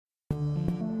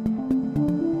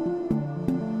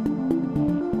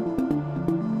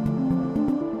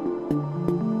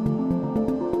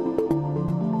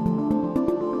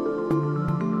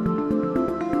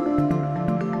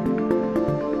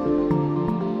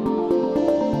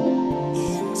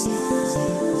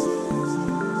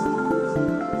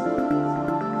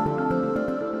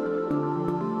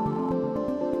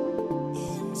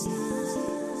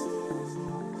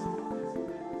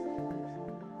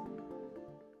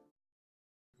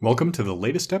Welcome to the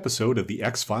latest episode of the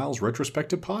X-Files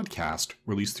Retrospective Podcast,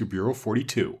 released through Bureau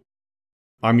 42.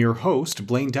 I'm your host,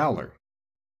 Blaine Dowler.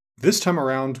 This time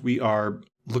around, we are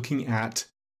looking at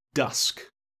Dusk.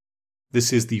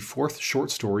 This is the fourth short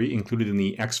story included in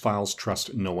the X-Files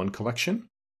Trust No One collection.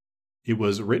 It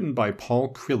was written by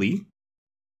Paul Crilly,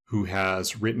 who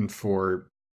has written for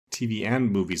TV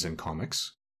and movies and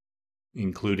comics,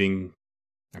 including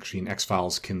actually an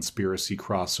X-Files conspiracy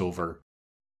crossover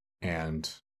and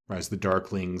Rise of the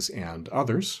Darklings and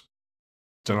others.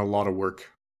 Done a lot of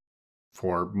work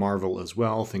for Marvel as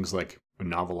well, things like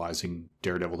novelizing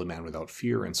Daredevil the Man Without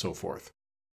Fear and so forth.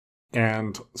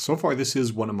 And so far this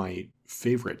is one of my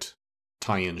favorite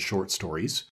tie-in short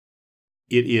stories.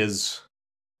 It is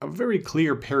a very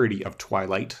clear parody of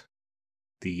Twilight.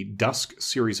 The Dusk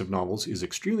series of novels is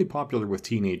extremely popular with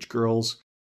teenage girls.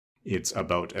 It's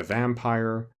about a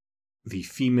vampire. The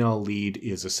female lead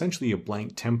is essentially a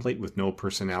blank template with no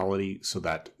personality so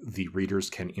that the readers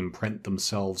can imprint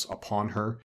themselves upon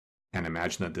her and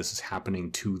imagine that this is happening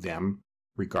to them,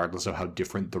 regardless of how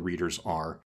different the readers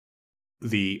are.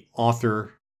 The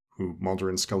author, who Mulder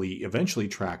and Scully eventually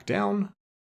track down,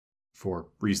 for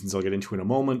reasons I'll get into in a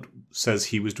moment, says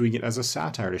he was doing it as a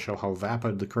satire to show how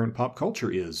vapid the current pop culture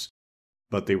is.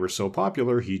 But they were so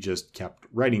popular, he just kept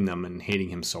writing them and hating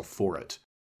himself for it.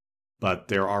 But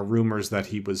there are rumors that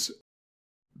he was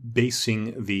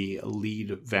basing the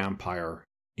lead vampire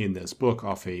in this book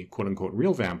off a quote-unquote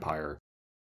real vampire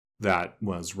that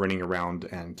was running around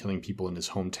and killing people in his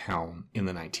hometown in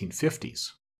the 1950s.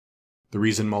 The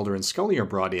reason Mulder and Scully are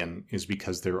brought in is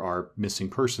because there are missing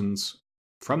persons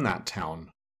from that town,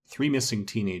 3 missing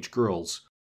teenage girls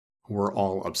who are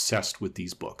all obsessed with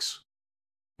these books.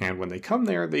 And when they come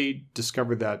there, they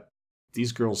discover that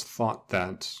these girls thought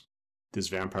that this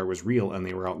vampire was real and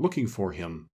they were out looking for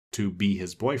him to be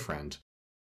his boyfriend.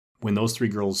 When those 3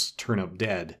 girls turn up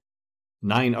dead,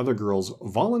 9 other girls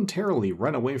voluntarily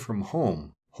run away from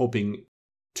home, hoping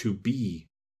to be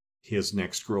his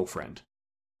next girlfriend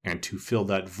and to fill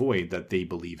that void that they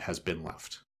believe has been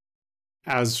left.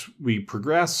 As we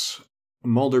progress,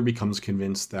 Mulder becomes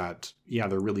convinced that, yeah,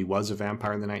 there really was a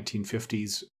vampire in the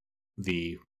 1950s.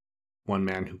 The one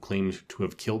man who claimed to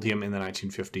have killed him in the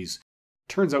 1950s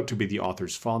turns out to be the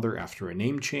author's father after a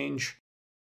name change.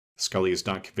 Scully is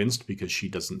not convinced because she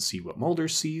doesn't see what Mulder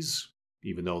sees,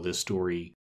 even though this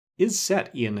story is set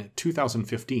in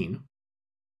 2015,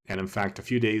 and in fact a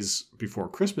few days before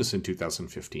Christmas in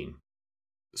 2015.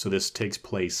 So this takes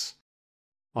place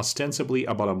ostensibly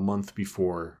about a month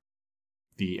before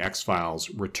the X-Files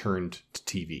returned to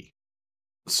TV.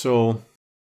 So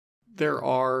there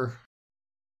are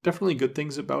definitely good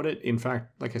things about it. In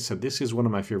fact, like I said, this is one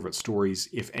of my favorite stories.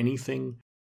 If anything,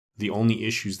 the only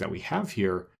issues that we have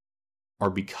here are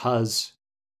because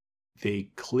they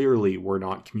clearly were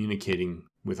not communicating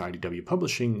with IDW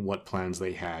Publishing what plans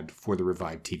they had for the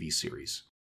revived TV series.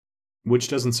 Which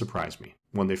doesn't surprise me.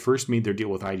 When they first made their deal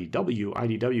with IDW,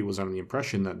 IDW was under the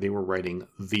impression that they were writing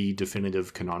the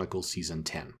definitive canonical Season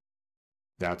 10.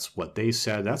 That's what they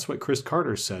said. That's what Chris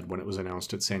Carter said when it was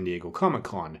announced at San Diego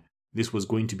Comic-Con. This was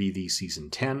going to be the Season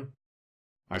 10.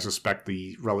 I suspect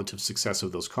the relative success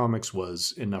of those comics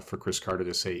was enough for Chris Carter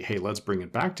to say, hey, let's bring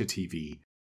it back to TV.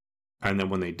 And then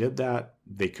when they did that,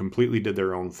 they completely did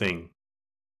their own thing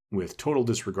with total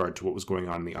disregard to what was going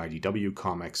on in the IDW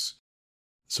comics.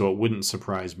 So it wouldn't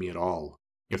surprise me at all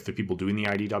if the people doing the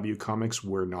IDW comics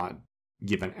were not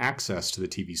given access to the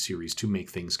TV series to make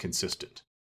things consistent.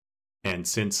 And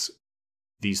since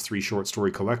these 3 short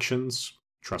story collections,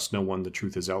 Trust No One, The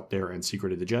Truth Is Out There, and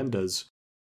Secreted Agendas,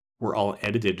 were all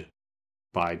edited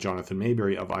by Jonathan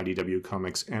Mayberry of IDW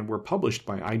Comics and were published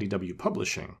by IDW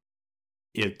Publishing,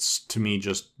 it's to me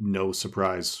just no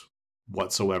surprise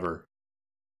whatsoever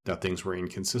that things were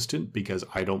inconsistent, because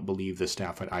I don't believe the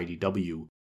staff at IDW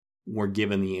were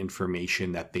given the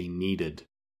information that they needed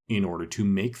in order to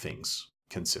make things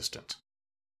consistent.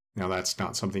 Now, that's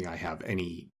not something I have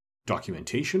any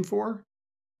documentation for.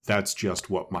 That's just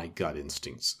what my gut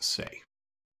instincts say.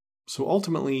 So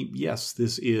ultimately, yes,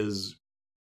 this is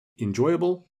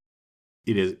enjoyable.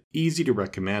 It is easy to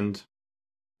recommend,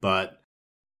 but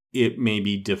it may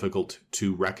be difficult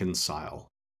to reconcile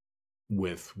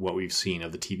with what we've seen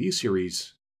of the TV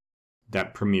series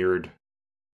that premiered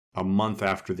a month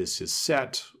after this is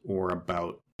set, or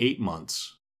about 8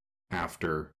 months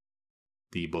after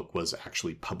the book was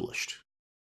actually published.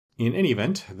 In any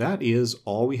event, that is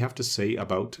all we have to say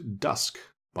about Dusk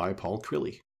by Paul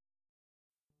Crilly.